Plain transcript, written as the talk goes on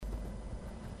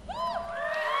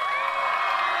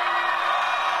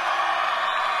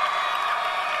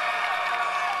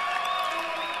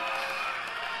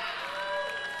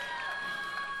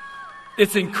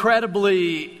It's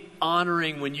incredibly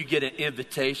honoring when you get an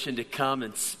invitation to come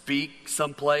and speak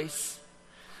someplace,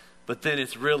 but then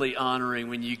it's really honoring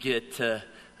when you get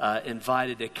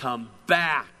invited to come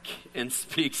back and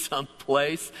speak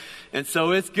someplace. And so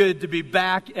it's good to be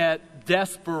back at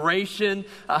Desperation.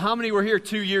 How many were here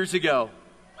 2 years ago?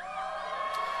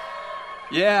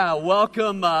 Yeah,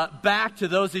 welcome back to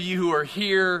those of you who are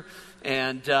here,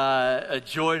 and a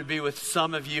joy to be with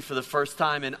some of you for the first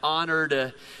time, and honor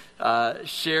to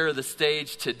share the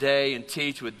stage today and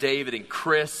teach with David and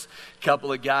Chris, a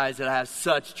couple of guys that I have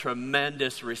such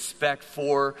tremendous respect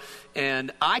for,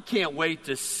 and I can't wait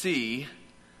to see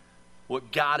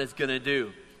what God is going to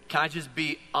do. Can I just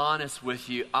be honest with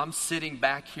you? I'm sitting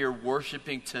back here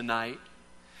worshiping tonight,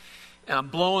 and I'm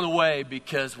blown away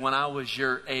because when I was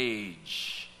your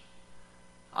age,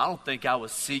 I don't think I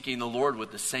was seeking the Lord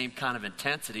with the same kind of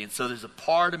intensity. And so there's a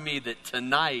part of me that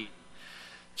tonight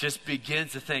just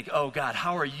begins to think, oh God,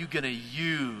 how are you going to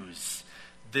use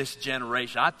this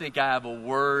generation? I think I have a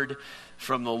word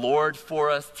from the Lord for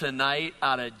us tonight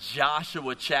out of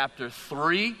Joshua chapter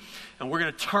 3. And we're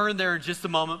going to turn there in just a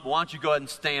moment. Why don't you go ahead and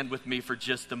stand with me for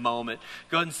just a moment.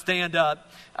 Go ahead and stand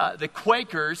up. The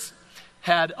Quakers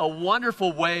had a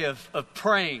wonderful way of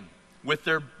praying with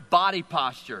their body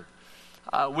posture,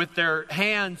 with their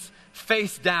hands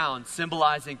face down,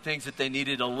 symbolizing things that they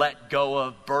needed to let go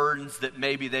of, burdens that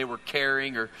maybe they were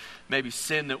carrying, or maybe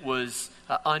sin that was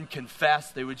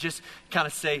unconfessed. They would just kind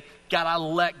of say, God, I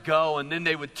let go. And then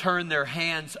they would turn their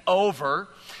hands over,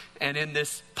 and in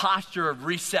this posture of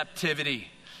receptivity,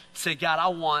 say, God, I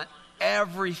want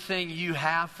everything you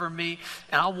have for me.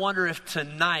 And I wonder if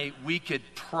tonight we could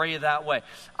pray that way.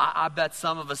 I bet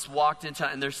some of us walked into,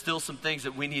 and there's still some things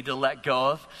that we need to let go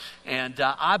of. And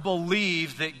I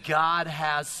believe that God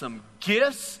has some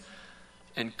gifts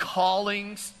and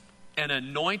callings and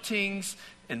anointings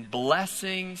and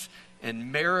blessings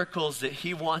and miracles that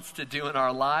he wants to do in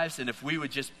our lives. And if we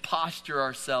would just posture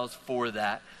ourselves for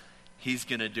that, he's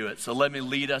going to do it. So let me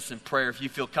lead us in prayer. If you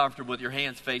feel comfortable with your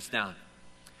hands face down.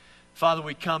 Father,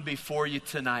 we come before you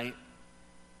tonight,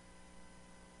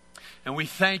 and we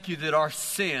thank you that our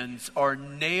sins are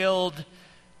nailed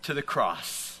to the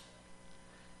cross,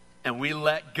 and we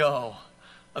let go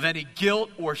of any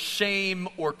guilt or shame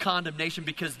or condemnation,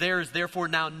 because there is therefore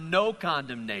now no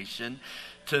condemnation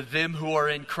to them who are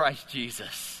in Christ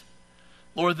Jesus.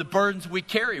 Lord, the burdens we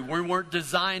carry, we weren't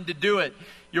designed to do it.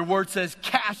 Your word says,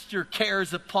 cast your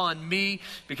cares upon me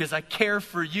because I care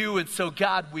for you. And so,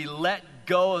 God, we let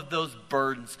go of those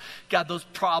burdens. God, those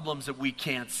problems that we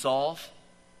can't solve,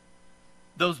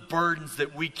 those burdens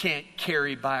that we can't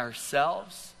carry by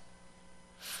ourselves.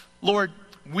 Lord,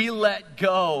 we let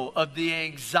go of the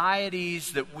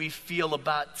anxieties that we feel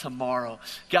about tomorrow.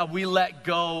 God, we let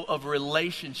go of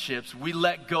relationships. We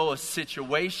let go of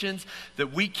situations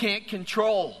that we can't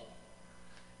control.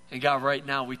 And God, right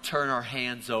now we turn our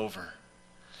hands over,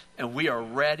 and we are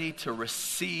ready to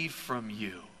receive from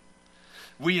you.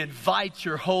 We invite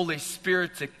your Holy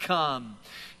Spirit to come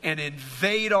and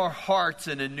invade our hearts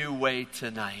in a new way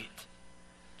tonight.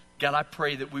 God, I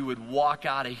pray that we would walk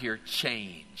out of here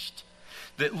changed.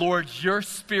 That, Lord, your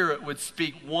Spirit would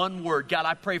speak one word. God,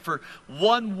 I pray for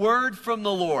one word from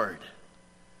the Lord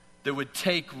that would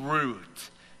take root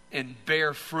and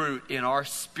bear fruit in our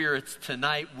spirits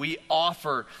tonight. We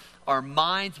offer our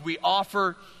minds. We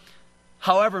offer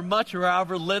however much or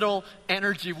however little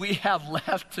energy we have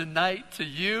left tonight to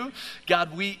you.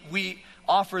 God, we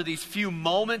offer these few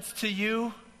moments to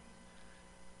you.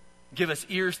 Give us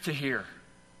ears to hear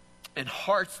and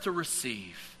hearts to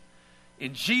receive.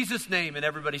 In Jesus' name, and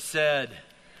everybody said,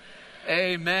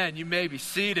 amen. You may be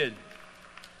seated.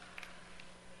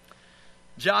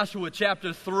 Joshua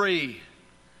chapter 3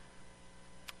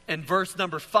 and verse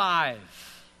number 5.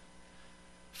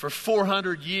 For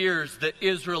 400 years, the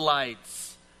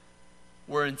Israelites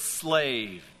were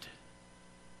enslaved.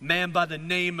 A man by the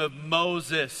name of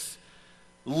Moses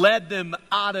led them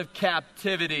out of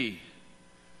captivity.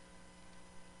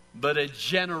 But a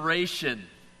generation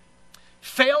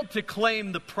failed to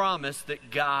claim the promise that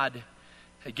God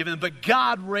had given them. But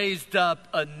God raised up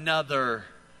another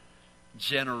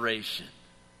generation.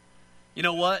 You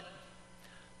know what?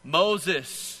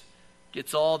 Moses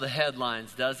gets all the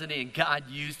headlines, doesn't he? And God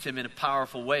used him in a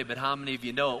powerful way. But how many of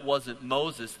you know it wasn't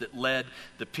Moses that led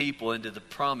the people into the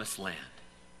promised land?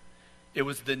 It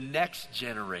was the next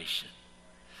generation.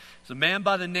 It's a man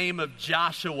by the name of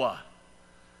Joshua.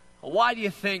 Why do you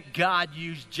think God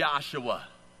used Joshua?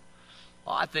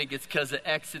 Well, I think it's because of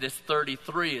Exodus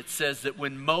 33. It says that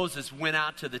when Moses went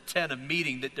out to the tent of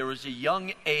meeting, that there was a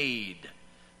young aide,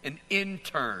 an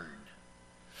intern,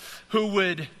 who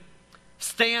would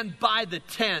stand by the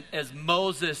tent as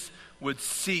Moses would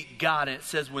seek God. And it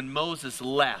says when Moses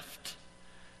left,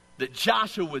 that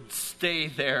Joshua would stay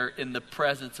there in the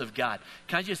presence of God.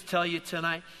 Can I just tell you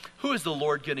tonight, who is the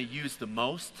Lord going to use the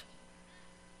most?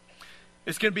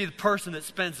 It's going to be the person that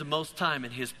spends the most time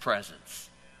in his presence.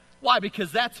 Why?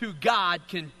 Because that's who God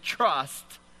can trust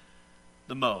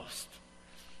the most.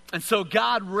 And so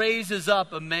God raises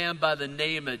up a man by the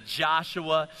name of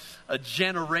Joshua. A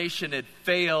generation had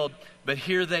failed, but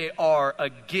here they are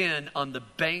again on the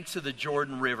banks of the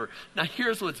Jordan River. Now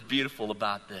here's what's beautiful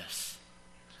about this.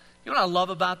 You know what I love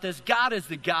about this? God is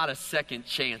the God of second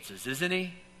chances, isn't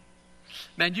he?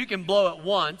 Man, you can blow it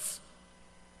once,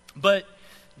 but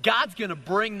God's going to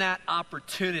bring that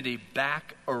opportunity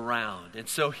back around. And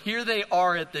so here they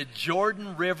are at the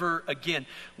Jordan River again,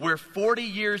 where 40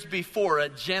 years before a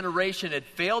generation had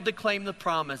failed to claim the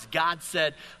promise. God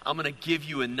said, I'm going to give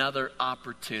you another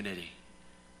opportunity.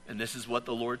 And this is what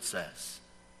the Lord says.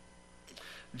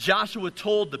 Joshua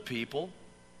told the people,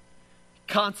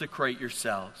 consecrate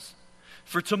yourselves,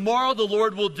 for tomorrow the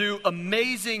Lord will do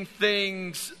amazing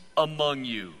things among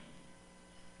you.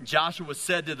 Joshua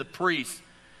said to the priests,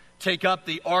 take up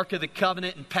the Ark of the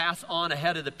Covenant and pass on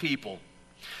ahead of the people.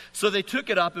 So they took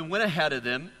it up and went ahead of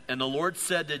them. And the Lord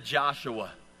said to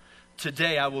Joshua,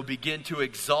 today I will begin to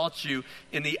exalt you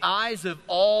in the eyes of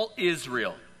all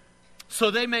Israel,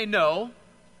 so they may know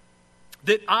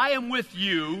that I am with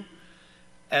you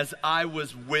as I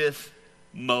was with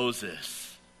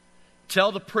Moses.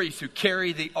 Tell the priests who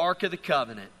carry the Ark of the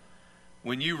Covenant,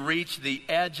 when you reach the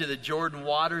edge of the Jordan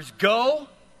waters, go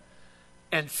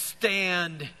and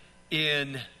stand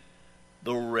in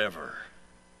the river.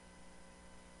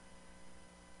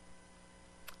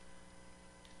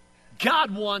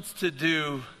 God wants to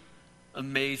do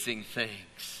amazing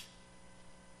things.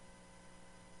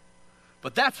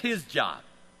 But that's his job.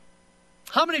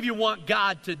 How many of you want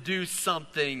God to do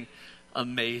something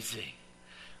amazing?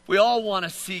 We all want to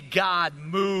see God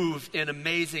move in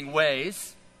amazing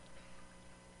ways.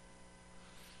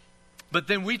 But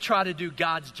then we try to do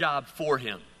God's job for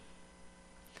him.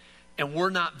 And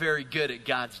we're not very good at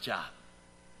God's job.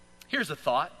 Here's a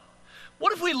thought.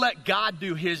 What if we let God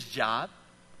do his job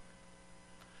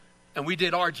and we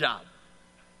did our job?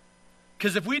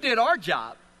 Because if we did our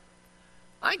job,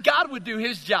 I think God would do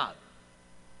his job.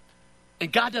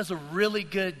 And God does a really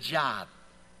good job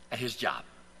at his job.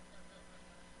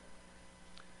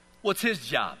 What's his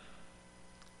job?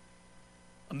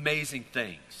 Amazing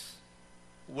things.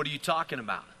 What are you talking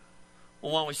about?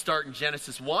 Well, why don't we start in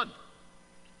Genesis 1?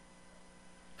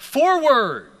 4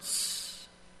 words.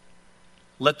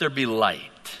 Let there be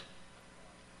light.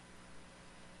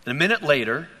 And a minute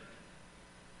later,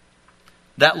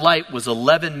 that light was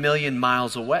 11 million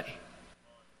miles away.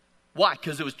 Why?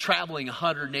 Because it was traveling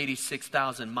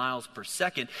 186,000 miles per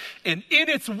second. And in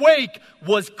its wake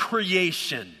was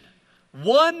creation.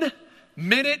 1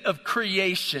 minute of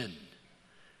creation.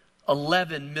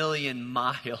 11 million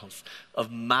miles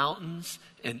of mountains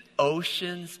and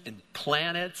oceans and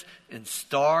planets and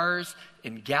stars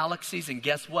and galaxies. And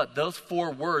guess what? Those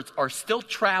 4 words are still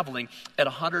traveling at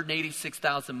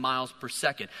 186,000 miles per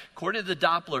second. According to the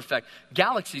Doppler effect,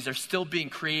 galaxies are still being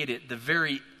created at the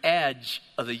very edge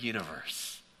of the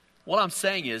universe. What I'm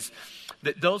saying is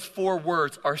that those 4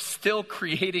 words are still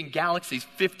creating galaxies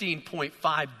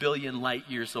 15.5 billion light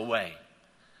years away.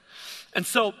 And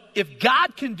so if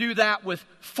God can do that with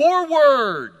 4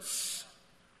 words,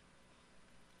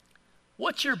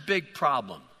 what's your big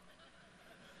problem?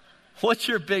 What's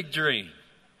your big dream?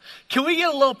 Can we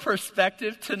get a little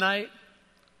perspective tonight?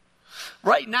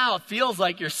 Right now it feels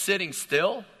like you're sitting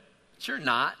still, but you're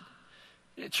not.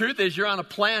 The truth is you're on a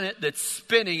planet that's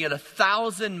spinning at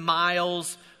 1,000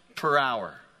 miles per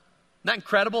hour. Isn't that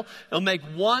incredible? It'll make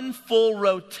 1 full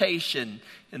rotation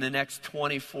in the next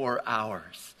 24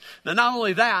 hours. Now, not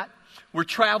only that, we're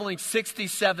traveling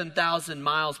 67,000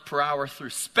 miles per hour through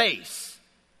space.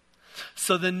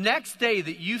 So the next day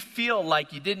that you feel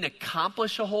like you didn't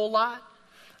accomplish a whole lot,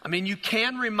 I mean, you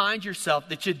can remind yourself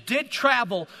that you did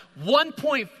travel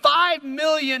 1.5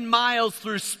 million miles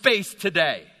through space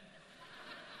today.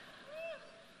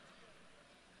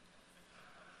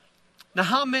 Now,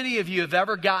 how many of you have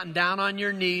ever gotten down on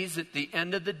your knees at the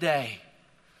end of the day,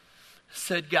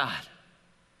 said, God,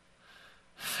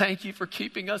 thank you for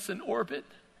keeping us in orbit.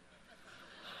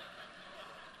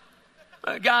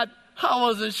 God, I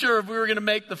wasn't sure if we were going to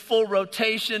make the full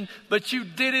rotation, but you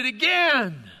did it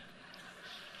again.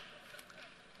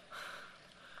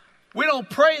 We don't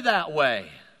pray that way.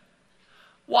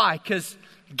 Why? Because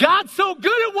God's so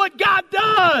good at what God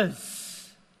does.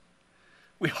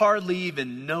 We hardly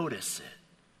even notice it.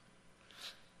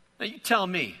 Now you tell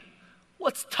me,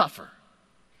 what's tougher?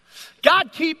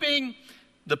 God keeping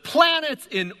the planets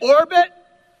in orbit,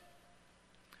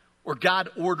 or God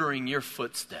ordering your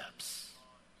footsteps?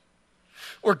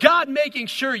 Or God making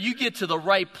sure you get to the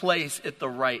right place at the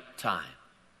right time?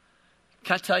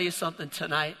 Can I tell you something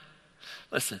tonight?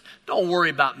 Listen, don't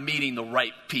worry about meeting the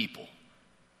right people.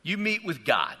 You meet with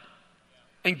God.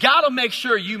 And God will make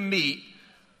sure you meet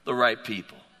the right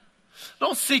people.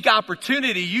 Don't seek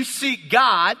opportunity. You seek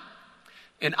God,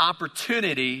 and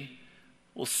opportunity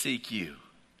will seek you.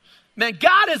 Man,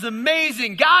 God is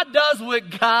amazing. God does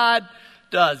what God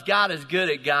does. God is good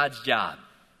at God's job.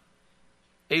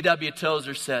 A.W.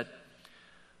 Tozer said,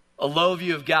 a low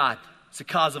view of God is the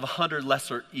cause of 100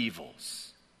 lesser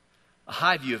evils. A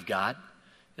high view of God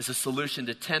is a solution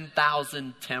to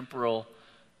 10,000 temporal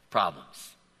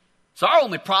problems. So our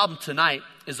only problem tonight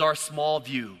is our small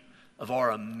view of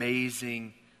our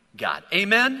amazing God.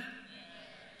 Amen?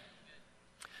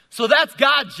 So that's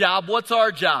God's job. What's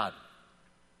our job?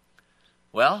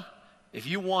 Well, if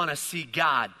you want to see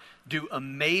God do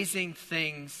amazing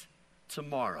things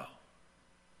tomorrow,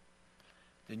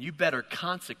 then you better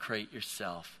consecrate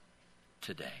yourself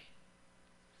today.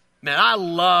 Man, I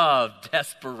love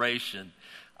desperation.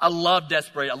 I love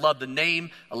desperation. I love the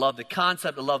name. I love the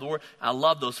concept. I love the word. I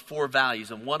love those 4 values,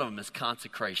 and one of them is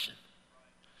consecration.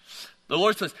 The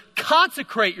Lord says,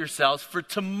 consecrate yourselves, for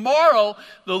tomorrow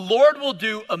the Lord will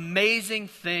do amazing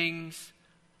things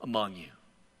among you.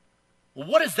 Well,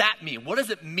 what does that mean? What does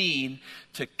it mean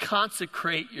to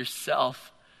consecrate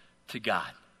yourself to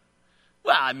God?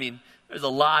 Well, I mean, there's a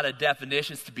lot of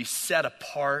definitions. To be set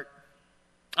apart.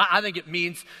 I think it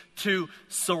means to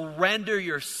surrender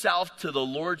yourself to the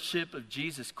lordship of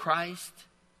Jesus Christ.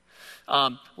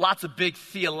 Lots of big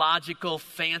theological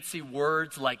fancy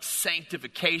words like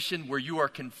sanctification, where you are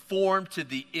conformed to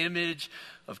the image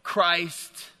of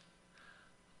Christ.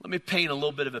 Let me paint a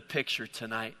little bit of a picture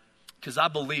tonight, because I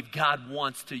believe God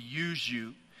wants to use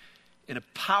you in a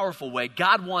powerful way.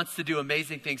 God wants to do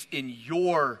amazing things in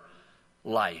your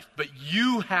life, but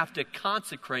you have to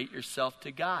consecrate yourself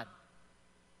to God.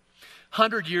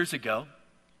 100 years ago,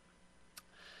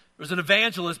 there was an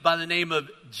evangelist by the name of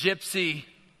Gypsy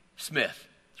Smith.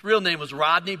 His real name was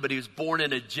Rodney, but he was born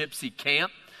in a gypsy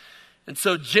camp. And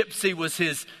so Gypsy was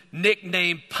his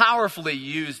nickname, powerfully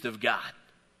used of God.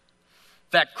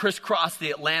 In fact, crisscrossed the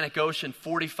Atlantic Ocean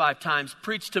 45 times,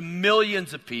 preached to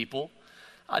millions of people,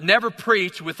 never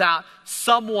preached without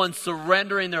someone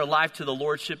surrendering their life to the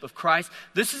lordship of Christ.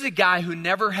 This is a guy who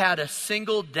never had a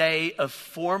single day of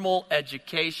formal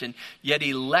education, yet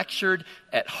he lectured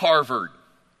at Harvard.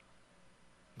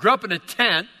 Grew up in a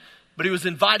tent, but he was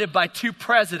invited by 2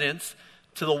 presidents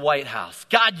to the White House.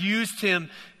 God used him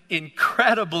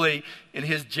incredibly in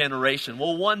his generation.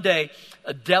 Well, one day,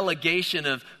 a delegation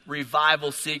of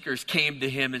revival seekers came to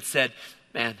him and said,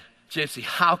 man, Gypsy,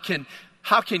 how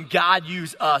can God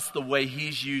use us the way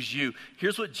he's used you?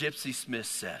 Here's what Gypsy Smith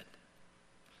said.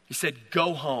 He said,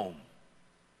 go home.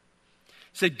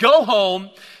 He said, go home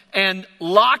and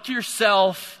lock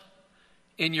yourself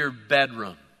in your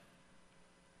bedroom.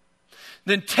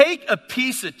 Then take a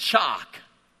piece of chalk.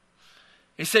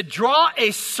 He said, draw a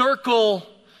circle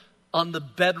on the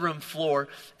bedroom floor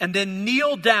and then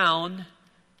kneel down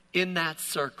in that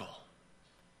circle.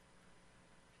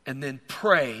 And then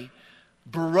pray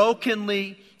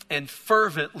brokenly and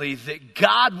fervently that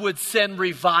God would send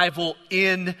revival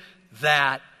in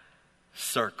that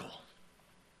circle.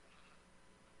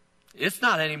 It's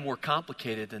not any more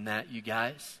complicated than that, you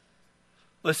guys.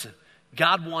 Listen,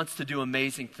 God wants to do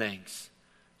amazing things.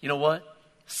 You know what?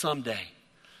 Someday,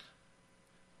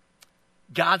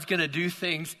 God's going to do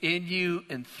things in you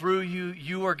and through you.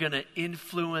 You are going to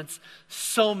influence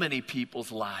so many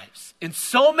people's lives in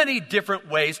so many different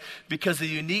ways because of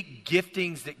the unique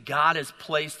giftings that God has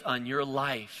placed on your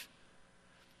life.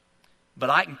 But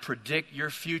I can predict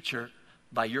your future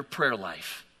by your prayer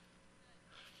life.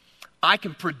 I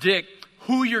can predict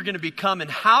who you're going to become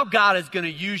and how God is going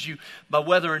to use you by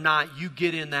whether or not you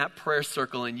get in that prayer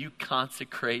circle and you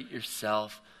consecrate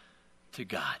yourself to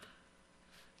God.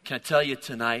 Can I tell you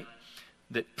tonight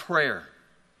that prayer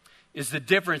is the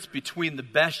difference between the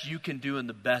best you can do and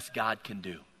the best God can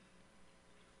do.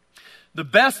 The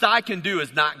best I can do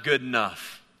is not good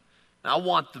enough. I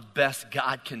want the best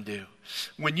God can do.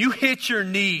 When you hit your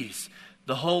knees,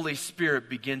 the Holy Spirit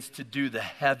begins to do the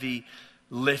heavy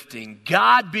lifting.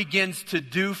 God begins to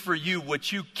do for you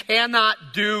what you cannot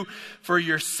do for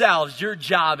yourselves. Your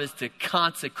job is to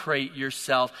consecrate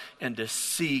yourself and to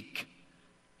seek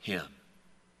Him.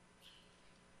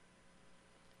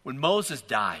 When Moses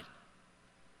died,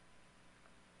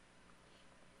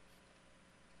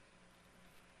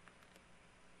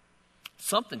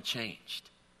 something changed.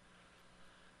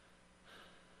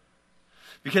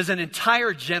 Because an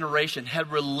entire generation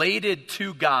had related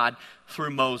to God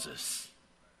through Moses.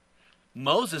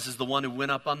 Moses is the one who went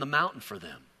up on the mountain for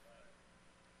them.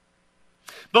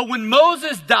 But when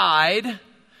Moses died,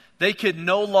 they could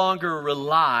no longer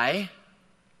rely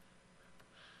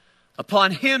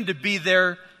upon him to be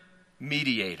their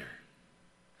mediator.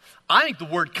 I think the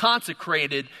word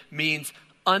consecrated means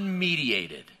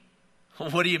unmediated.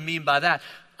 What do you mean by that?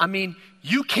 I mean,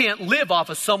 you can't live off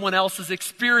of someone else's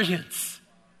experience.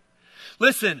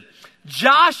 Listen,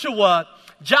 Joshua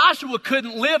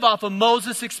couldn't live off of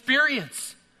Moses'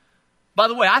 experience. By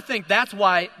the way, I think that's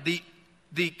why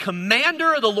the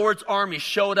commander of the Lord's army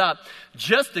showed up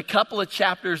just a couple of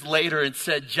chapters later and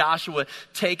said, Joshua,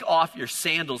 take off your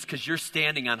sandals because you're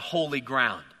standing on holy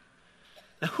ground.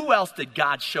 Now, who else did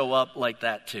God show up like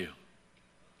that to?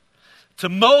 To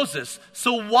Moses.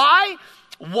 So why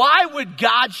would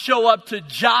God show up to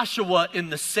Joshua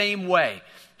in the same way?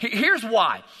 Here's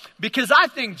why. Because I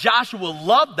think Joshua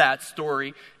loved that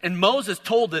story and Moses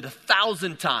told it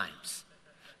 1,000 times.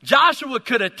 Joshua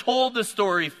could have told the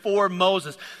story for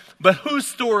Moses, but whose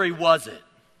story was it?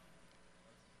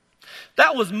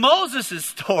 That was Moses'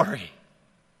 story.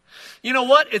 You know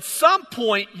what? At some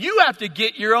point, you have to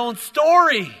get your own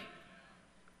story.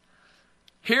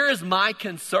 Here is my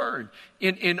concern.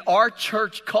 In our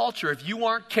church culture, if you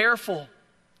aren't careful,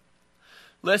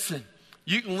 listen,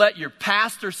 you can let your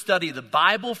pastor study the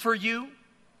Bible for you.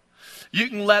 You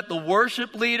can let the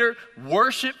worship leader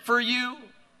worship for you.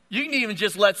 You can even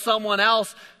just let someone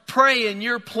else pray in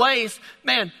your place.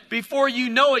 Man, before you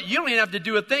know it, you don't even have to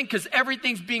do a thing because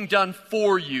everything's being done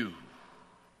for you.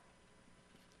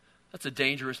 That's a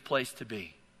dangerous place to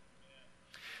be.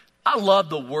 I love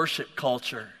the worship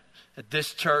culture at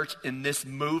this church, in this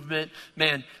movement.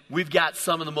 Man, we've got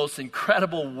some of the most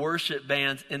incredible worship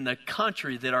bands in the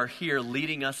country that are here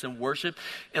leading us in worship.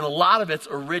 And a lot of it's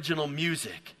original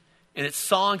music. And it's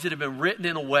songs that have been written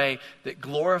in a way that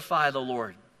glorify the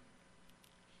Lord.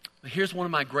 But here's one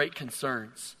of my great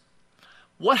concerns.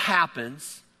 What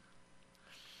happens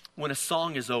when a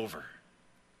song is over?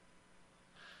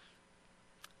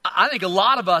 I think a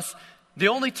lot of us, the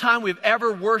only time we've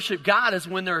ever worshiped God is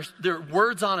when there are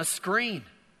words on a screen.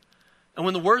 And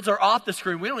when the words are off the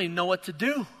screen, we don't even know what to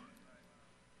do.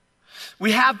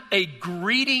 We have a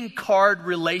greeting card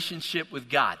relationship with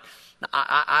God. Now,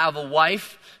 I have a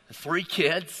wife and 3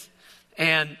 kids.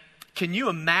 And can you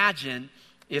imagine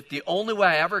if the only way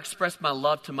I ever expressed my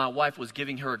love to my wife was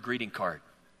giving her a greeting card?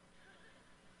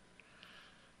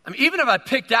 I mean, even if I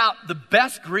picked out the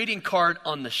best greeting card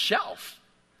on the shelf,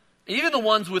 even the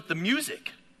ones with the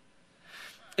music.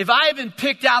 If I even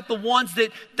picked out the ones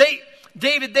that they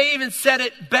even said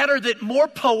it better, that more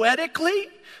poetically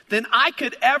than I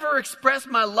could ever express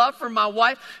my love for my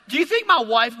wife. Do you think my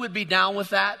wife would be down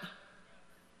with that?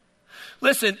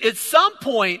 Listen, at some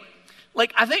point,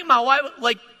 I think my wife,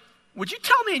 would you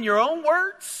tell me in your own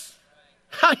words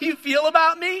how you feel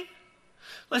about me?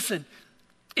 Listen,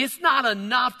 it's not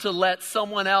enough to let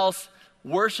someone else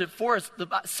worship for us,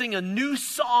 sing a new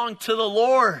song to the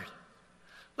Lord.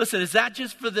 Listen, is that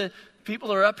just for the people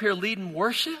that are up here leading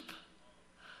worship?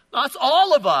 No, it's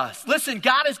all of us. Listen,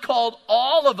 God has called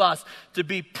all of us to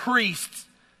be priests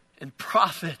and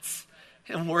prophets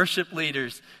and worship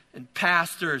leaders and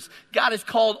pastors. God has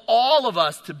called all of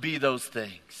us to be those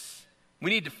things.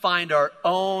 We need to find our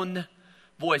own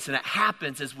voice, and it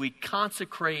happens as we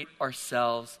consecrate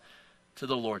ourselves to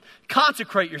the Lord.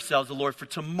 Consecrate yourselves to the Lord, for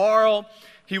tomorrow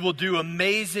He will do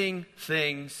amazing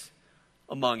things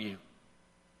among you.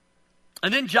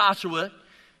 And then Joshua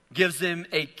gives them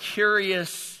a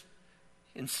curious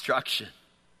instruction.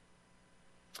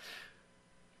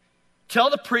 Tell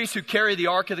the priests who carry the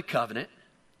Ark of the Covenant,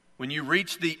 when you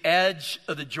reach the edge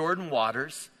of the Jordan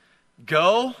waters,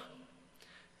 go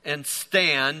and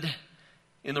stand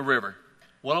in the river.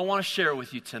 What I want to share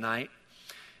with you tonight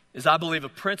is, I believe, a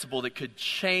principle that could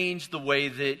change the way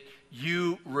that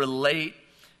you relate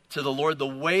to the Lord, the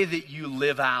way that you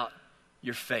live out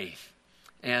your faith.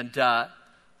 And I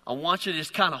want you to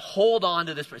just kind of hold on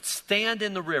to this. Stand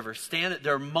in the river.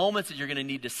 There are moments that you're going to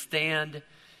need to stand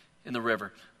in the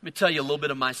river. Let me tell you a little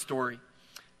bit of my story.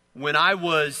 When I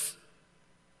was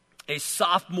a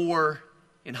sophomore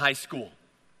in high school,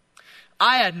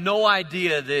 I had no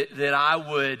idea that I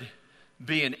would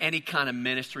be in any kind of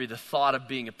ministry. The thought of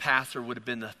being a pastor would have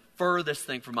been the furthest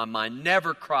thing from my mind.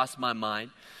 Never crossed my mind.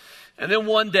 And then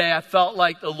one day I felt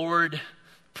like the Lord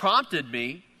prompted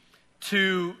me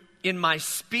to, in my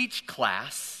speech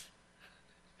class,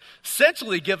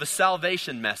 essentially give a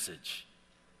salvation message.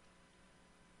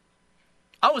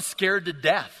 I was scared to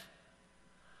death.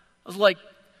 I was like,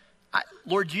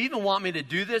 Lord, do you even want me to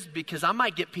do this? Because I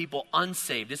might get people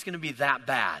unsaved. It's going to be that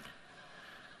bad.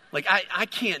 Like, I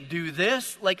can't do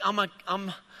this. Like, I'm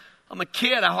a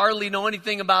kid. I hardly know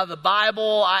anything about the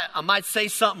Bible. I might say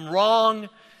something wrong.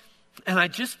 And I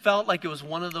just felt like it was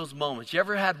one of those moments. You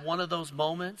ever had one of those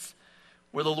moments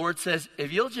where the Lord says,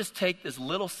 if you'll just take this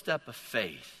little step of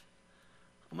faith,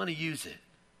 I'm going to use it.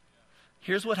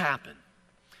 Here's what happened.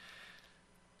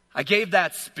 I gave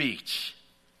that speech.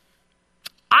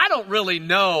 I don't really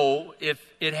know if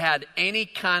it had any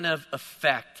kind of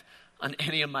effect on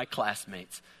any of my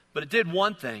classmates, but it did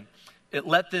one thing. It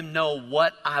let them know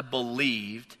what I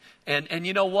believed. And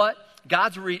you know what?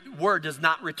 God's word does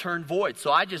not return void.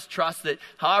 So I just trust that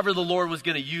however the Lord was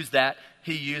going to use that,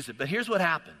 he used it. But here's what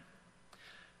happened.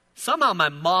 Somehow my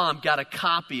mom got a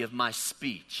copy of my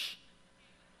speech.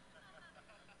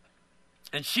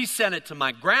 And she sent it to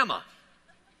my grandma.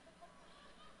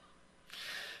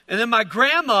 And then my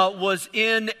grandma was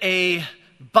in a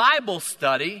Bible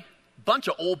study, bunch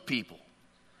of old people.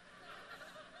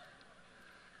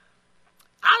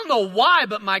 I don't know why,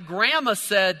 but my grandma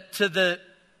said to the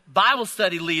Bible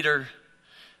study leader,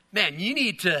 man, you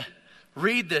need to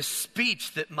read this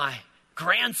speech that my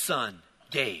grandson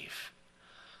gave.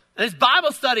 And his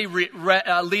Bible study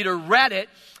leader read it,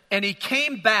 and he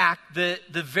came back the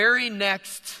very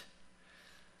next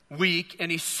week,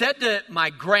 and he said to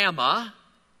my grandma,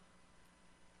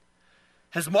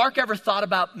 has Mark ever thought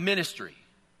about ministry?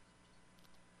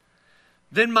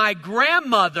 Then my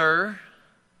grandmother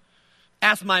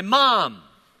asked my mom,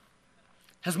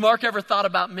 has Mark ever thought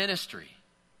about ministry?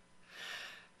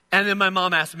 And then my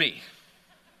mom asked me.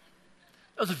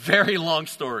 That was a very long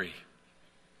story.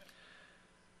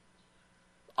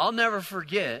 I'll never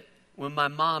forget when my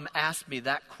mom asked me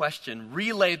that question,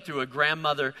 relayed through a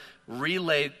grandmother,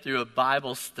 relayed through a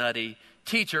Bible study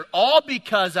teacher, all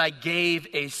because I gave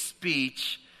a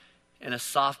speech in a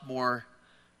sophomore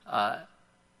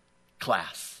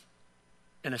class.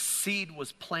 And a seed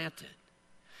was planted.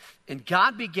 And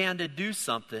God began to do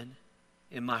something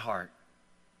in my heart.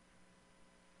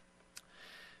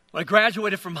 When I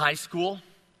graduated from high school,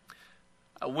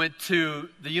 I went to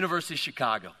the University of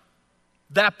Chicago.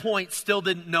 That point, still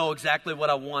didn't know exactly what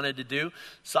I wanted to do,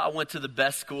 so I went to the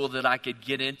best school that I could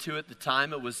get into at the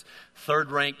time. It was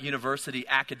third-ranked university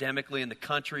academically in the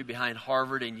country behind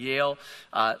Harvard and Yale.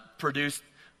 Produced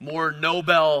more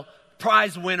Nobel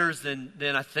Prize winners than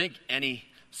I think any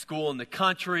school in the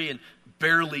country, and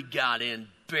barely got in,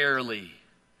 barely.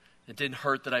 It didn't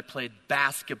hurt that I played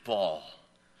basketball.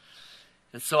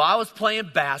 And so I was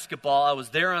playing basketball. I was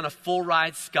there on a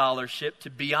full-ride scholarship. To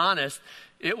be honest,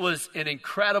 it was an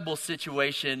incredible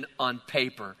situation on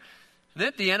paper. And then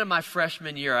at the end of my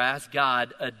freshman year, I asked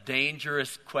God a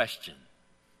dangerous question.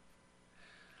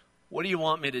 What do you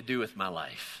want me to do with my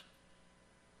life?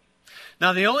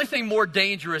 Now, the only thing more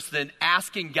dangerous than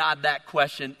asking God that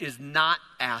question is not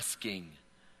asking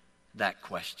that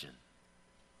question.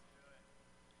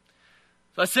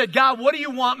 So I said, God, what do you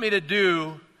want me to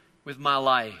do with my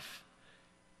life?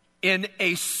 In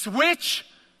a switch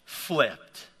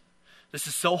flipped. This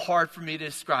is so hard for me to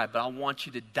describe, but I want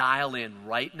you to dial in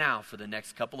right now for the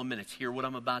next couple of minutes. Hear what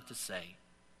I'm about to say.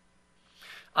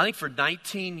 I think for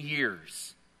 19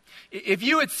 years, if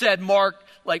you had said, Mark,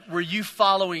 like, were you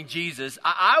following Jesus?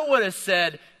 I would have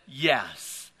said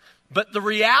yes. But the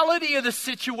reality of the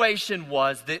situation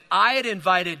was that I had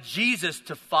invited Jesus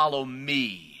to follow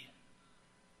me.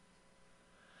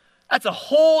 That's a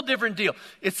whole different deal.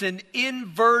 It's an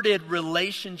inverted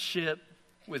relationship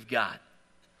with God.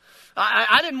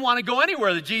 I didn't want to go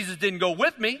anywhere that Jesus didn't go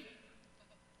with me.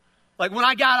 Like when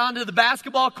I got onto the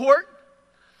basketball court,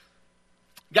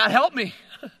 God help me.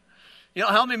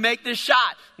 Help me make this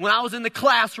shot. When I was in the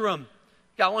classroom,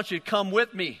 God, I want you to come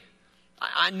with me.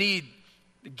 I need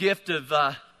the gift of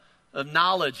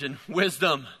knowledge and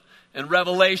wisdom and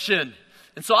revelation.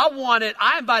 And so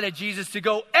I invited Jesus to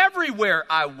go everywhere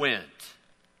I went.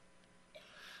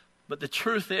 But the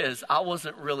truth is, I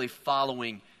wasn't really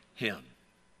following him.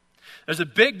 There's a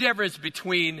big difference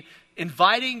between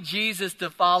inviting Jesus to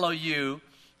follow you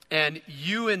and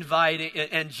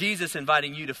Jesus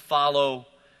inviting you to follow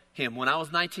him. When I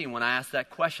was 19, when I asked that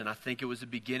question, I think it was the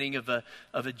beginning of a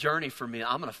journey for me.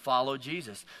 I'm going to follow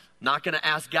Jesus. Not going to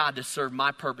ask God to serve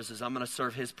my purposes. I'm going to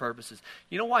serve his purposes.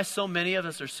 You know why so many of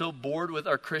us are so bored with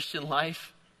our Christian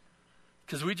life?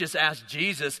 Because we just ask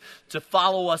Jesus to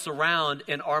follow us around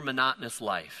in our monotonous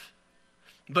life.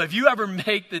 But if you ever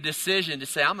make the decision to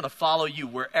say, I'm going to follow you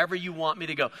wherever you want me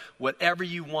to go, whatever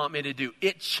you want me to do,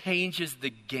 it changes the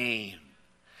game.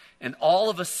 And all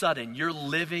of a sudden, you're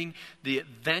living the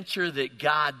adventure that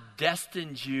God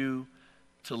destined you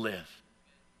to live.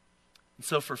 And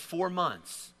so for 4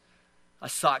 months, I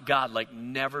sought God like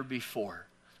never before.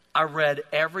 I read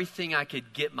everything I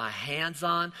could get my hands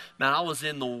on. Man, I was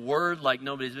in the Word like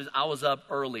nobody's business. I was up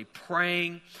early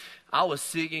praying. I was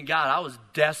seeking God. I was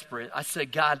desperate. I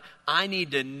said, God, I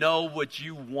need to know what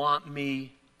you want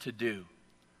me to do.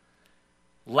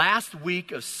 Last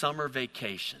week of summer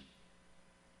vacation,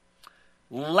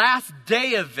 last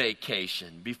day of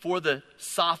vacation before the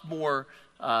sophomore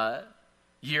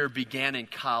year began in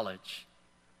college,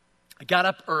 I got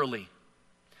up early.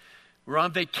 We were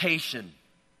on vacation.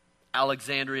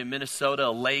 Alexandria, Minnesota,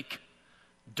 a lake,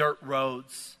 dirt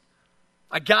roads.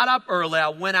 I got up early. I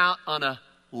went out on a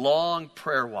long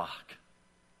prayer walk.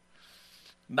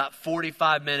 About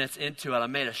 45 minutes into it, I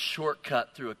made a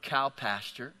shortcut through a cow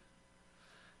pasture.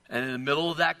 And in the middle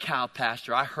of that cow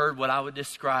pasture, I heard what I would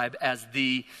describe as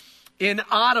the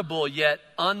inaudible yet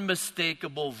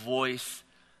unmistakable voice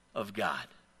of God.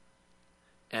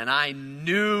 And I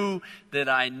knew that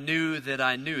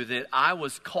I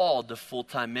was called to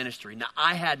full-time ministry. Now,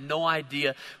 I had no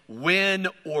idea when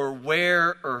or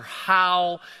where or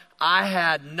how. I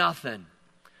had nothing.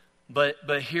 But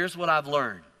here's what I've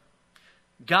learned.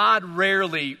 God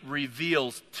rarely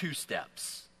reveals 2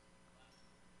 steps.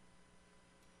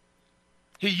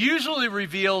 He usually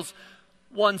reveals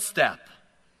 1 step.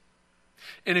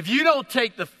 And if you don't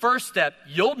take the first step,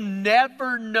 you'll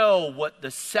never know what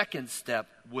the second step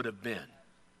would have been.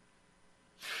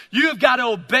 You've got to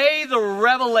obey the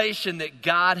revelation that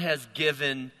God has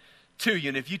given to you.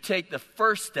 And if you take the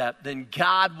first step, then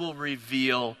God will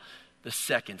reveal the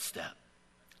second step.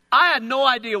 I had no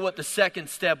idea what the second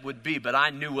step would be, but I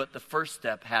knew what the first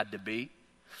step had to be.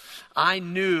 I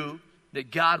knew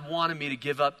that God wanted me to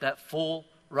give up that full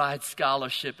ride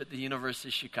scholarship at the University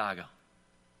of Chicago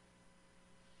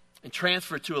and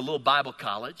transfer to a little Bible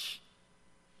college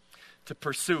to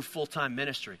pursue full-time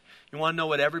ministry. You want to know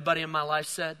what everybody in my life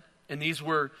said? And these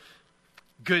were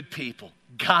good people,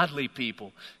 godly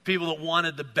people, people that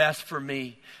wanted the best for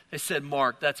me. They said,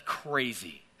 Mark, that's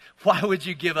crazy. Why would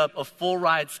you give up a full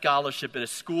ride scholarship at a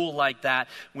school like that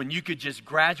when you could just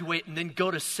graduate and then go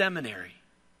to seminary?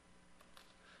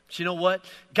 But you know what?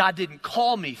 God didn't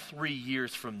call me 3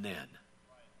 years from then.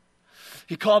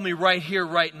 He called me right here,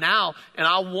 right now, and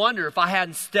I wonder if I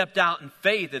hadn't stepped out in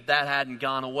faith if that hadn't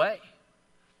gone away.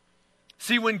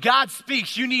 See, when God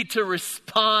speaks, you need to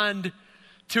respond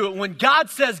to it. When God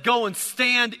says go and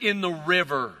stand in the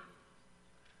river,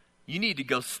 you need to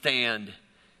go stand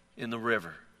in the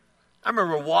river. I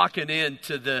remember walking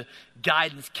into the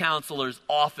guidance counselor's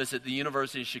office at the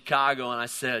University of Chicago, and I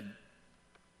said,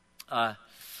 I'm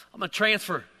going to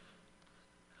transfer.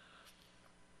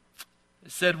 He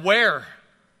said, where?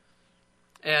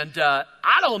 And I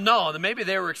don't know. Maybe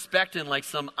they were expecting like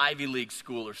some Ivy League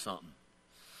school or something.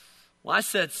 Well, I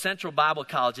said Central Bible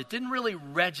College. It didn't really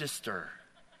register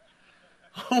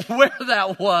where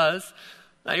that was.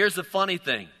 Now, here's the funny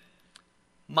thing.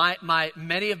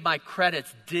 Many of my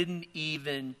credits didn't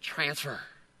even transfer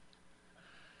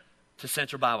to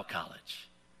Central Bible College.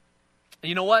 And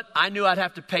you know what? I knew I'd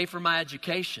have to pay for my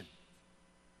education.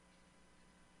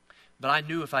 But I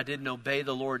knew if I didn't obey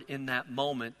the Lord in that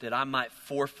moment that I might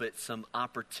forfeit some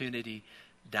opportunity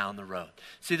down the road.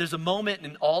 See, there's a moment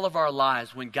in all of our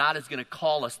lives when God is going to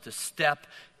call us to step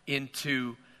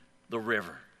into the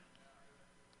river.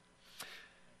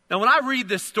 Now, when I read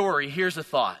this story, here's a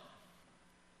thought.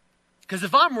 Because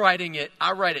if I'm writing it,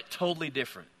 I write it totally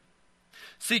different.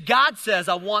 See, God says,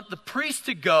 I want the priest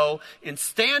to go and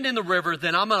stand in the river,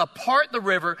 then I'm going to part the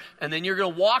river, and then you're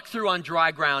going to walk through on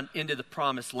dry ground into the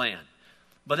promised land.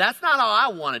 But that's not how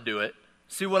I want to do it.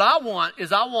 See, what I want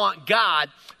is I want God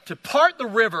to part the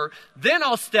river, then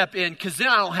I'll step in, because then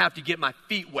I don't have to get my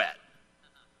feet wet.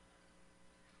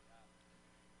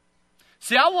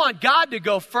 See, I want God to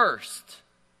go first.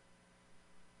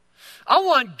 I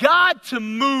want God to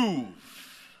move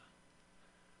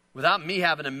without me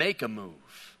having to make a move.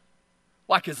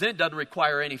 Why? Because then it doesn't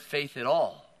require any faith at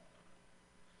all.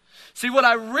 See, what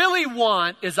I really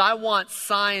want is I want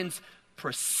signs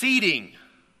preceding.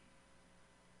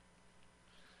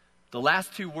 The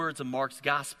last 2 words of Mark's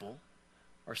gospel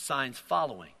are signs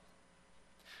following.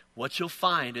 What you'll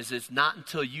find is it's not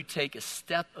until you take a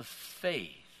step of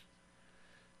faith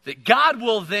that God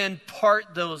will then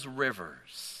part those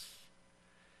rivers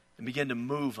and begin to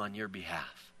move on your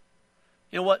behalf.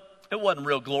 You know what? It wasn't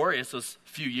real glorious those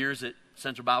few years at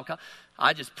Central Bible College.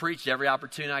 I just preached every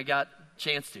opportunity I got a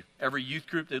chance to. Every youth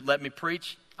group that let me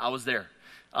preach, I was there.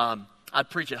 I'd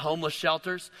preach at homeless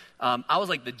shelters. I was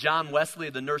like the John Wesley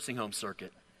of the nursing home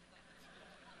circuit.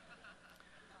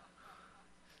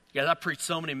 Guys, I preached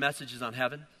so many messages on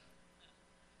heaven.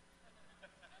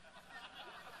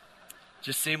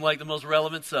 Just seemed like the most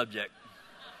relevant subject.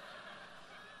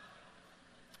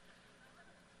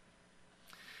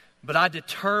 But I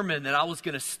determined that I was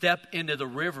going to step into the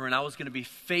river and I was going to be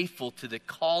faithful to the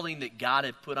calling that God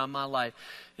had put on my life.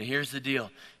 And here's the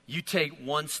deal. You take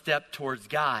one step towards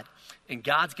God and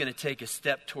God's going to take a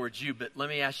step towards you. But let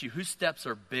me ask you, whose steps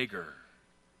are bigger?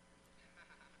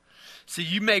 See,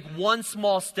 you make one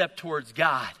small step towards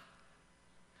God.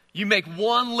 You make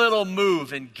one little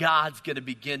move and God's going to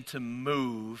begin to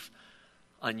move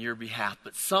on your behalf.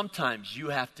 But sometimes you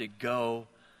have to go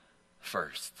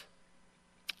first.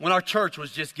 When our church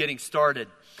was just getting started,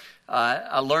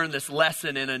 I learned this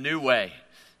lesson in a new way.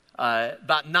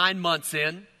 About 9 months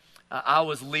in, I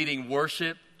was leading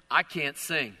worship. I can't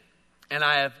sing, and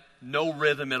I have no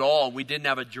rhythm at all. We didn't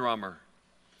have a drummer.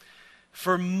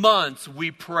 For months, we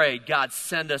prayed, God,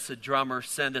 send us a drummer,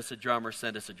 send us a drummer,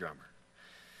 send us a drummer.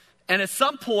 And at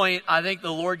some point, I think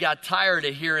the Lord got tired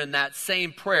of hearing that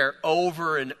same prayer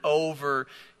over and over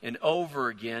and over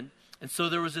again. And so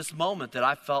there was this moment that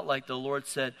I felt like the Lord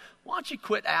said, why don't you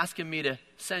quit asking me to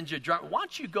send you a drum? Why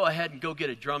don't you go ahead and go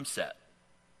get a drum set?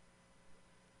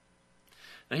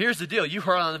 Now here's the deal. You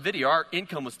heard on the video, our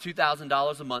income was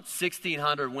 $2,000 a month.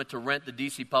 $1,600 went to rent the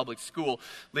DC public school,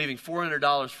 leaving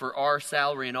 $400 for our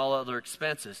salary and all other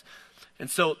expenses. And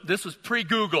so this was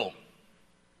pre-Google.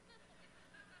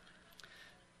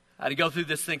 I had to go through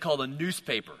this thing called a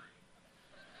newspaper.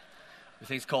 The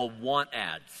thing's called want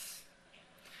ads.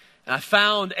 And I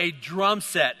found a drum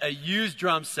set, a used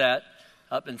drum set,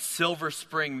 up in Silver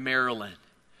Spring, Maryland.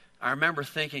 I remember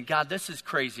thinking, God, this is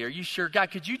crazy. Are you sure? God,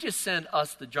 could you just send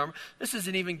us the drummer? This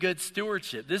isn't even good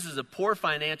stewardship. This is a poor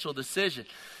financial decision.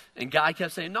 And God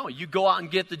kept saying, no, you go out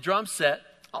and get the drum set.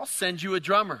 I'll send you a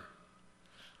drummer.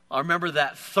 I remember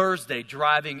that Thursday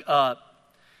driving up.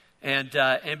 And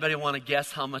anybody want to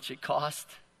guess how much it cost?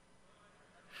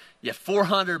 Yeah,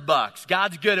 $400.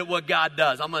 God's good at what God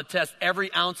does. I'm going to test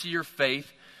every ounce of your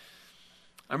faith.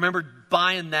 I remember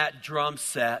buying that drum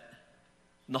set,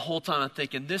 and the whole time I'm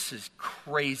thinking, this is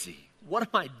crazy. What am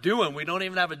I doing? We don't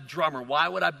even have a drummer. Why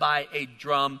would I buy a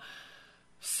drum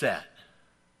set?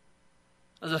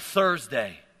 It was a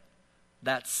Thursday.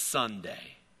 That's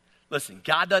Sunday. Listen,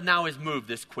 God doesn't always move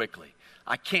this quickly.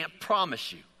 I can't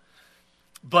promise you.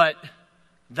 But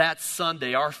that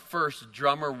Sunday, our first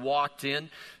drummer walked in,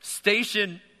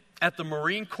 stationed at the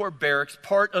Marine Corps Barracks,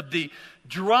 part of the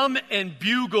Drum and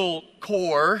Bugle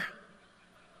Corps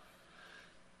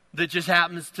that just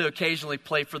happens to occasionally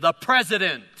play for the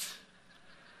president.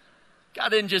 God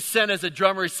didn't just send us a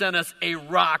drummer, He sent us a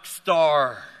rock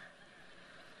star.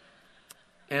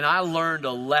 And I learned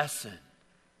a lesson.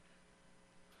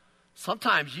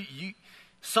 Sometimes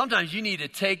you need to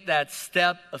take that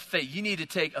step of faith. You need to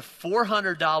take a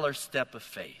 $400 step of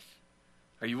faith.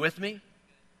 Are you with me?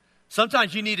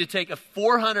 Sometimes you need to take a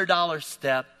 $400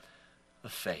 step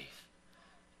of faith.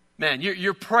 Man,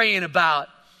 you're praying about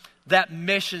that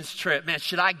missions trip. Man,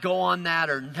 should I go on that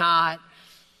or not?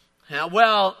 Now,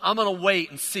 well, I'm going to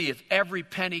wait and see if every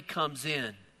penny comes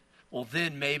in. Well,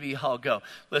 then maybe I'll go.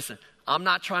 Listen, I'm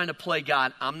not trying to play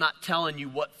God. I'm not telling you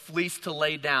what fleece to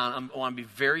lay down. I want to be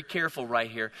very careful right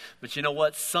here. But you know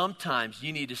what? Sometimes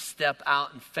you need to step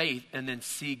out in faith and then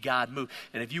see God move.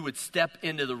 And if you would step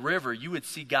into the river, you would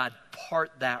see God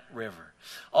part that river.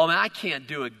 Oh, man, I can't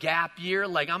do a gap year.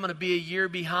 Like, I'm going to be a year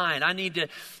behind. I need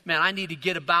to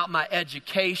get about my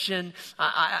education.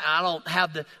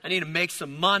 I need to make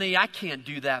some money. I can't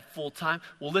do that full time.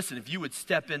 Well, listen, if you would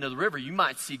step into the river, you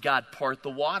might see God part the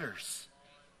waters.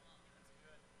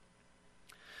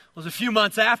 It was a few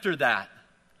months after that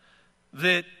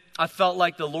I felt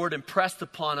like the Lord impressed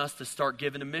upon us to start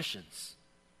giving to missions.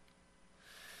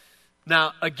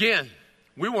 Now, again,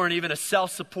 we weren't even a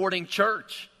self-supporting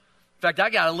church. In fact, I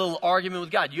got a little argument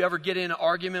with God. You ever get in an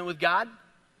argument with God?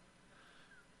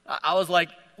 I was like,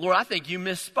 Lord, I think you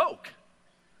misspoke.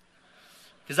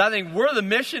 Because I think we're the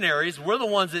missionaries. We're the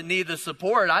ones that need the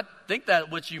support. I think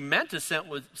that what you meant to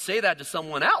say that to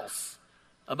someone else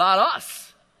about us.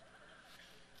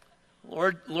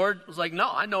 Lord was like, no,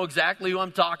 I know exactly who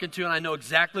I'm talking to, and I know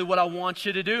exactly what I want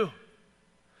you to do.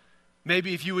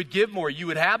 Maybe if you would give more, you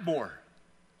would have more.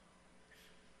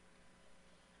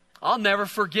 I'll never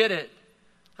forget it.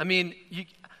 I mean,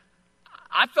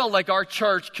 I felt like our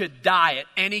church could die at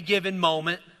any given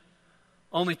moment.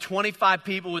 Only 25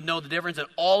 people would know the difference, and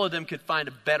all of them could find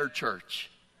a better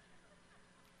church.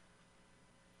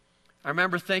 I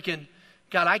remember thinking,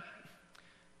 God,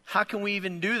 How can we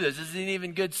even do this? This isn't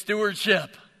even good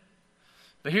stewardship.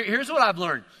 But here's what I've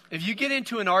learned. If you get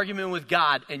into an argument with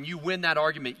God and you win that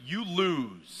argument, you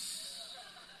lose.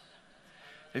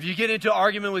 If you get into an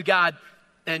argument with God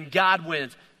and God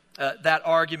wins that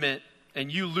argument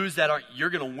and you lose that argument, you're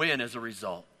going to win as a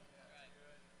result.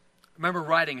 I remember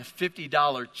writing a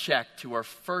 $50 check to our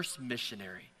first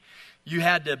missionary. You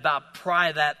had to about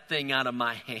pry that thing out of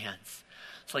my hands.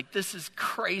 It's like, this is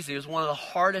crazy. It was one of the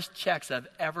hardest checks I've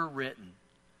ever written.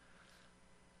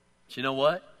 But you know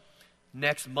what?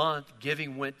 Next month,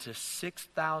 giving went to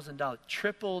 $6,000,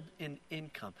 tripled in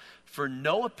income for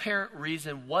no apparent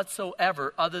reason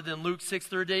whatsoever other than Luke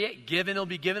 6:38. Given, it'll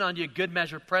be given unto you, good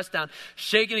measure, pressed down,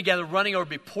 shaken together, running over,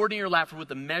 be poured in your lap, for with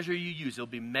the measure you use, it'll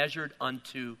be measured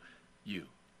unto you.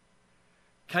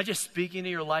 Can I just speak into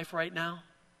your life right now?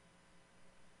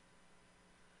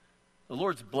 The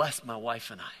Lord's blessed my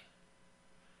wife and I.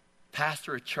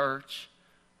 Pastor a church,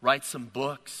 write some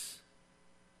books.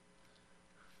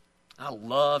 I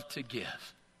love to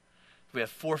give. We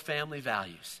have 4 family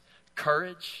values: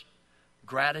 courage,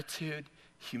 gratitude,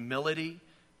 humility,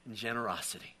 and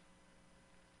generosity.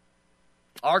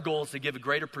 Our goal is to give a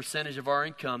greater percentage of our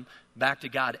income back to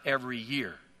God every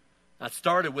year. That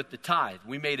started with the tithe.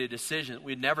 We made a decision that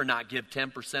we'd never not give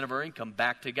 10% of our income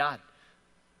back to God.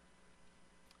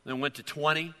 Then went to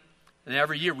 20, and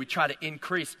every year we try to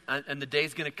increase. And the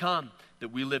day's going to come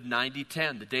that we live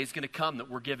 90-10. The day's going to come that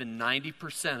we're given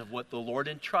 90% of what the Lord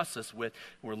entrusts us with,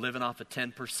 and we're living off of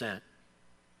 10%.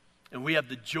 And we have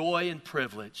the joy and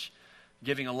privilege of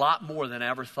giving a lot more than I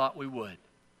ever thought we would.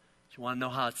 Do you want to know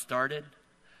how it started?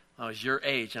 I was your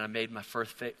age, and I made my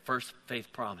first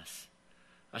faith promise.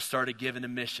 I started giving to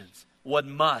missions.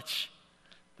 Wasn't much.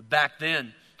 But back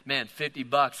then, man, $50,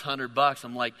 $100,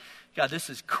 I'm like, God, this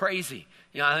is crazy.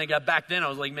 You know, I think back then I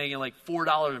was like making like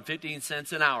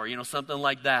 $4.15 an hour, you know, something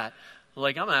like that.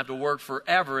 Like, I'm going to have to work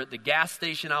forever at the gas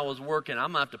station I was working.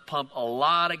 I'm going to have to pump a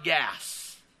lot of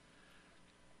gas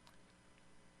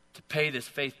to pay this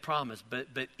faith promise.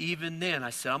 But even then, I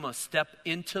said, I'm going to step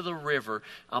into the river.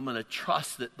 I'm going to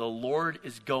trust that the Lord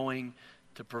is going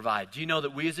to provide. Do you know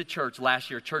that we as a church last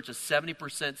year, a church of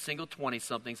 70% single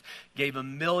 20-somethings, gave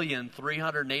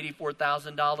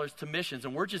 $1,384,000 to missions,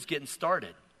 and we're just getting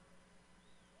started.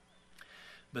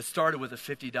 But started with a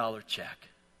 $50 check.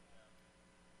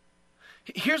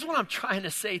 Here's what I'm trying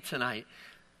to say tonight.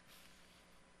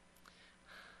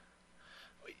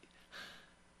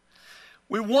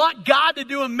 We want God to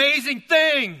do amazing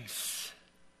things.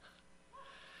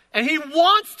 And He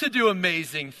wants to do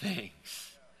amazing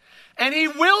things. And He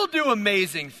will do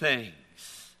amazing things.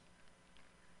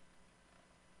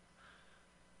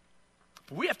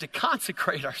 But we have to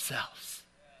consecrate ourselves.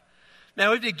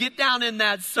 Now we have to get down in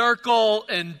that circle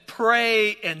and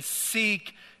pray and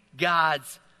seek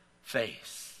God's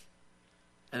face.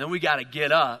 And then we got to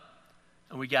get up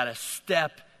and we got to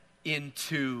step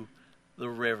into the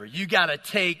river. You got to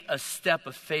take a step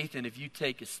of faith, and if you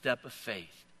take a step of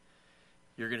faith,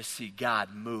 you're going to see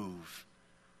God move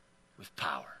with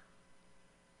power.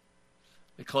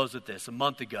 Let me close with this. A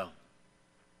month ago,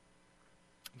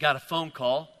 got a phone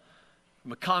call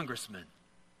from a congressman.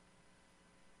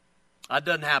 That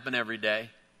doesn't happen every day.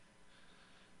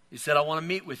 He said, I want to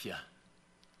meet with you. I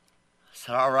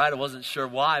said, all right. I wasn't sure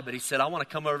why, but he said, I want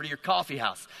to come over to your coffee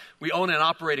house. We own and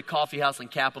operate a coffee house in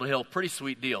Capitol Hill. Pretty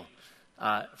sweet deal.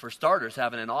 For starters,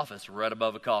 having an office right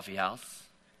above a coffee house.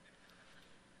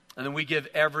 And then we give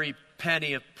every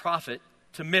penny of profit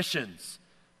to missions.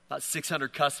 About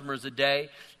 600 customers a day.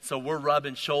 So we're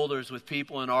rubbing shoulders with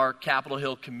people in our Capitol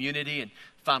Hill community, and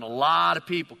found a lot of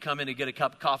people come in to get a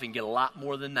cup of coffee and get a lot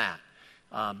more than that.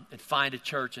 And find a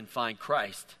church and find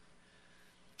Christ.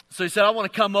 So he said, I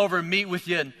want to come over and meet with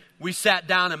you. And we sat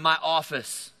down in my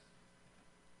office.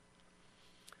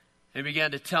 And he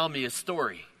began to tell me a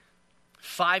story.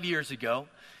 5 years ago,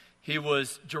 he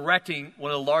was directing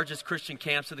one of the largest Christian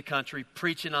camps in the country,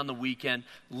 preaching on the weekend,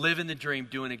 living the dream,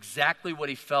 doing exactly what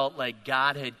he felt like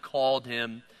God had called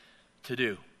him to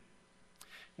do.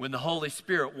 When the Holy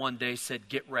Spirit one day said,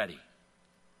 get ready.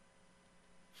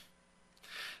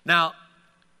 Now,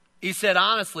 he said,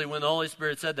 honestly, when the Holy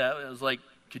Spirit said that, it was like,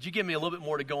 could you give me a little bit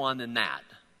more to go on than that?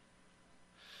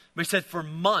 But he said for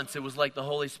months, it was like the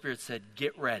Holy Spirit said,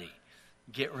 get ready,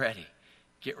 get ready,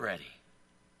 get ready.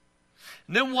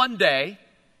 And then one day,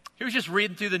 he was just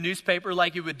reading through the newspaper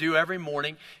like he would do every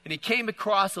morning, and he came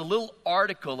across a little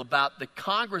article about the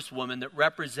congresswoman that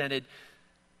represented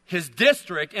his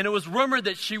district, and it was rumored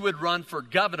that she would run for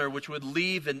governor, which would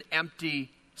leave an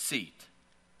empty seat.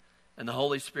 And the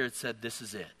Holy Spirit said, this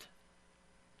is it.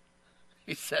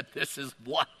 He said, this is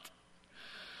what?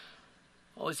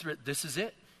 Holy Spirit, this is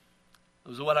it.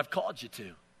 This is what I've called you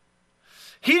to.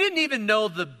 He didn't even know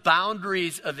the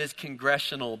boundaries of his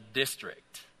congressional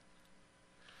district.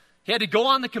 He had to go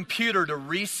on the computer to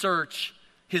research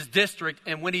his district,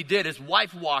 and when he did, his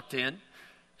wife walked in.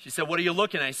 She said, "What are you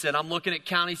looking at?" He said, "I'm looking at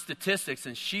county statistics."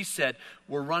 And she said,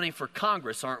 "We're running for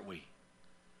Congress, aren't we?"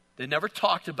 They never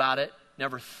talked about it,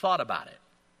 never thought about it.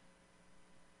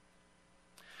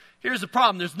 Here's the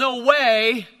problem. There's no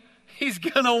way he's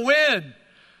going to win.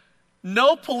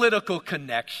 No political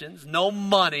connections, no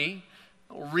money,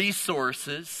 no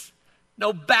resources,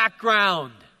 no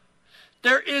background.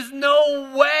 There is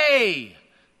no way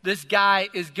this guy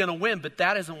is going to win, but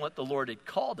that isn't what the Lord had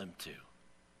called him to.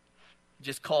 He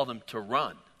just called him to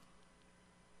run.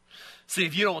 See,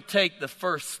 if you don't take the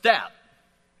first step,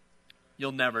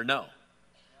 you'll never know.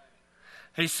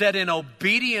 He said, in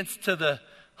obedience to the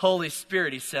Holy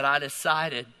Spirit, he said, I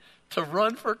decided to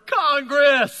run for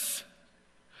Congress.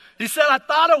 He said, I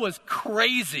thought it was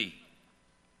crazy.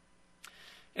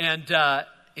 And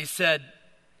he said,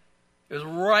 it was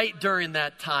right during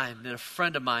that time that a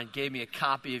friend of mine gave me a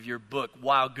copy of your book,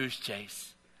 Wild Goose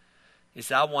Chase. He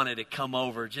said, I wanted to come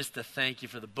over just to thank you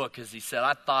for the book, because he said,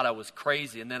 I thought I was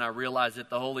crazy, and then I realized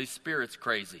that the Holy Spirit's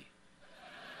crazy.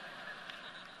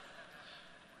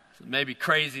 So maybe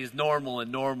crazy is normal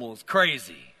and normal is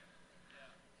crazy.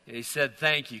 He said,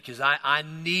 thank you, because I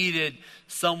needed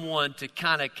someone to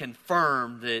kind of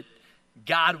confirm that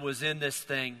God was in this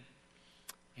thing.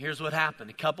 Here's what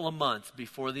happened. A couple of months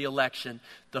before the election,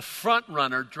 the front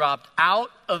runner dropped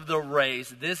out of the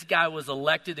race. This guy was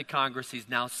elected to Congress. He's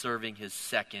now serving his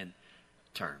second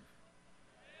term.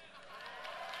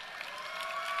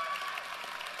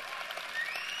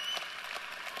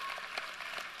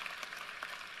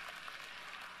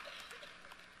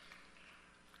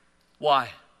 Why?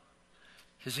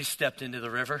 Because he stepped into the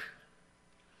river.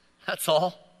 That's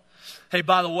all. Hey,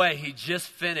 by the way, he just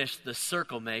finished The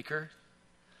Circle Maker.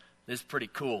 This is pretty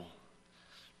cool.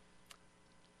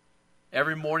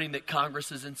 Every morning that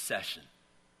Congress is in session,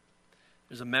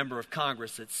 there's a member of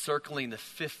Congress that's circling the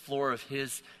 5th floor of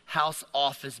his House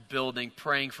office building,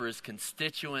 praying for his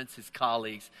constituents, his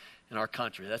colleagues, and our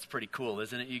country. That's pretty cool,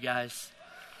 isn't it, you guys?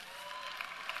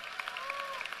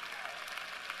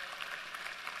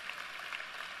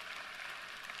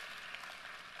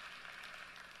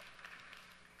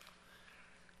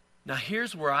 Now,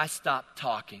 here's where I stop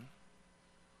talking.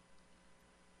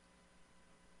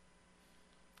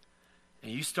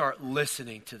 And you start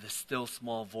listening to the still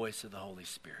small voice of the Holy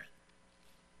Spirit.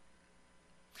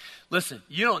 Listen,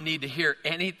 you don't need to hear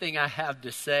anything I have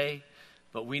to say,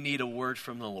 but we need a word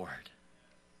from the Lord.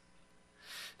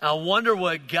 I wonder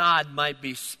what God might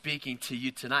be speaking to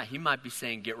you tonight. He might be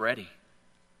saying, get ready.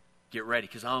 Get ready,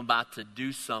 because I'm about to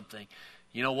do something.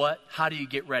 You know what? How do you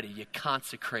get ready? You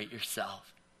consecrate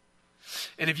yourself.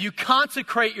 And if you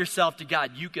consecrate yourself to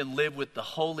God, you can live with the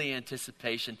holy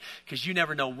anticipation, because you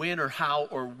never know when or how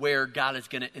or where God is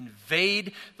going to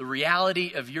invade the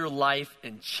reality of your life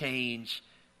and change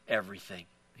everything.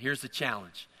 Here's the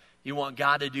challenge. You want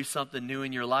God to do something new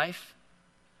in your life?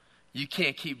 You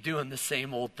can't keep doing the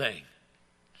same old thing.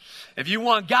 If you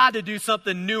want God to do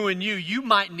something new in you, you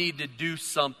might need to do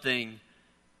something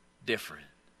different.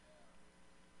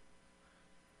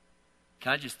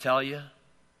 Can I just tell you?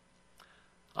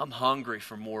 I'm hungry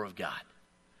for more of God.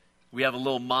 We have a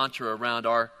little mantra around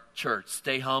our church.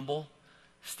 Stay humble,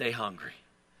 stay hungry.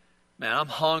 Man, I'm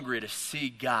hungry to see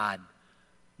God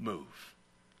move.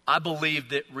 I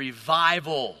believe that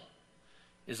revival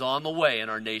is on the way in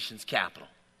our nation's capital.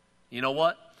 You know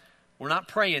what? We're not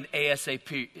praying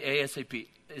ASAP,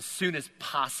 as soon as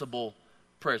possible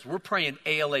prayers. We're praying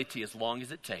ALAT, as long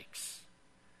as it takes.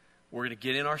 We're going to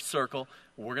get in our circle.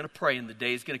 We're going to pray, and the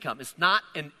day is going to come. It's not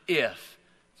an if.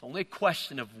 It's only a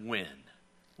question of when.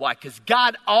 Why? Because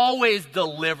God always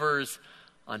delivers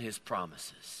on his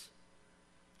promises.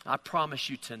 I promise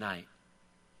you tonight,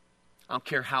 I don't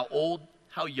care how old,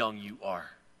 how young you are,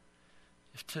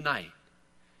 if tonight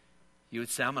you would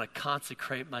say, I'm going to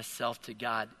consecrate myself to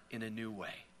God in a new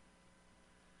way.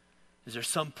 Is there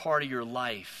some part of your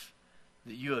life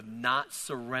that you have not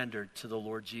surrendered to the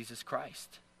Lord Jesus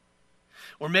Christ?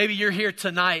 Or maybe you're here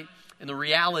tonight, and the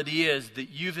reality is that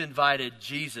you've invited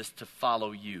Jesus to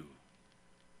follow you.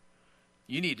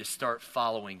 You need to start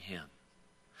following him.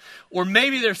 Or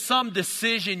maybe there's some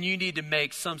decision you need to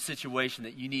make, some situation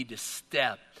that you need to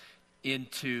step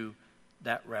into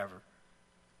that river.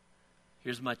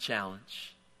 Here's my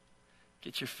challenge.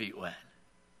 Get your feet wet.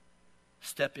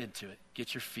 Step into it.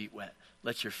 Get your feet wet.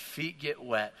 Let your feet get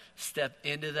wet. Step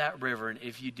into that river, and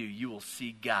if you do, you will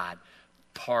see God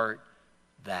part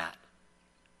that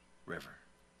river.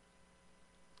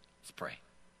 Let's pray.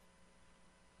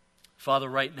 Father,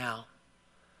 right now,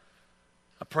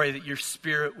 I pray that your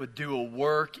Spirit would do a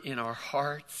work in our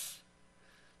hearts,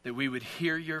 that we would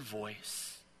hear your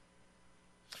voice.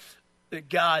 That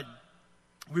God,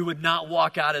 we would not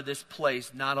walk out of this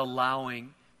place not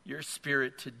allowing your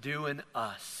Spirit to do in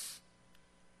us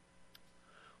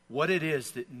what it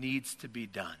is that needs to be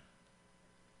done.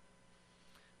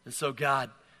 And so,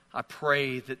 God, I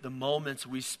pray that the moments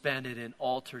we spend at an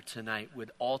altar tonight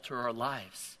would alter our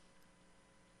lives.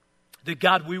 That,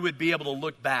 God, we would be able to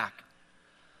look back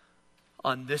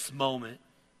on this moment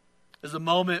as a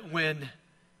moment when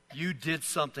you did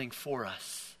something for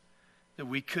us that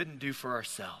we couldn't do for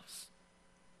ourselves.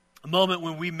 A moment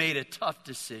when we made a tough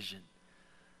decision.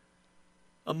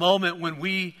 A moment when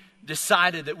we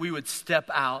decided that we would step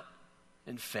out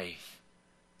in faith.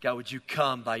 God, would you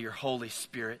come by your Holy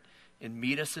Spirit and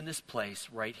meet us in this place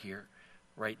right here,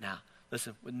 right now.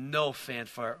 Listen, with no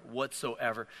fanfare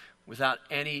whatsoever, without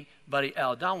anybody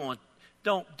else.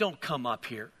 Don't come up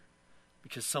here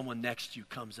because someone next to you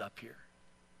comes up here.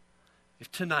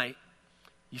 If tonight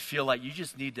you feel like you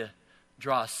just need to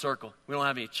draw a circle, we don't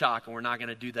have any chalk and we're not going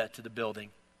to do that to the building.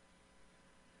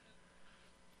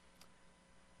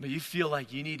 But you feel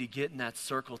like you need to get in that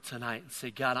circle tonight and say,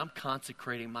 God, I'm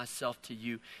consecrating myself to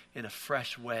you in a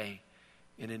fresh way,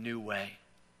 in a new way.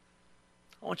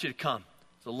 I want you to come.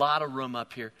 There's a lot of room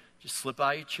up here. Just slip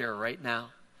out of your chair right now.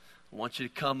 I want you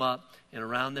to come up and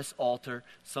around this altar.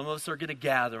 Some of us are going to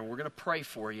gather and we're going to pray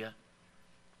for you. I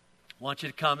want you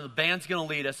to come. The band's going to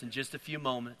lead us in just a few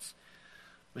moments.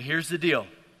 But here's the deal.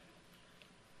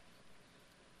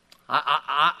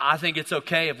 I think it's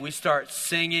okay if we start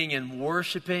singing and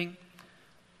worshiping.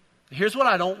 Here's what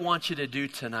I don't want you to do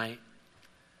tonight.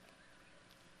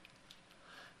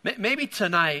 Maybe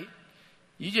tonight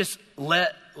you just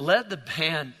let the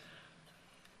band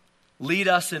lead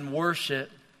us in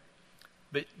worship,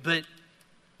 but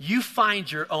you find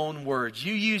your own words.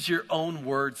 You use your own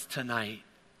words tonight.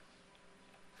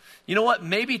 You know what?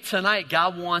 Maybe tonight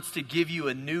God wants to give you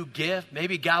a new gift.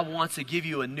 Maybe God wants to give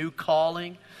you a new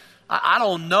calling. I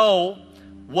don't know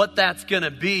what that's going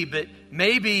to be, but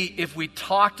maybe if we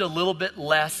talked a little bit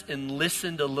less and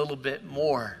listened a little bit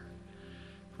more,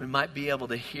 we might be able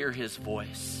to hear his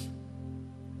voice.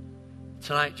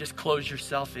 Tonight, just close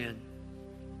yourself in.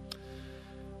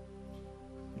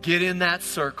 Get in that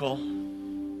circle.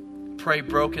 Pray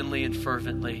brokenly and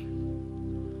fervently.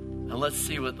 And let's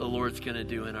see what the Lord's going to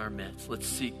do in our midst. Let's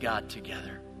seek God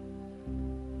together.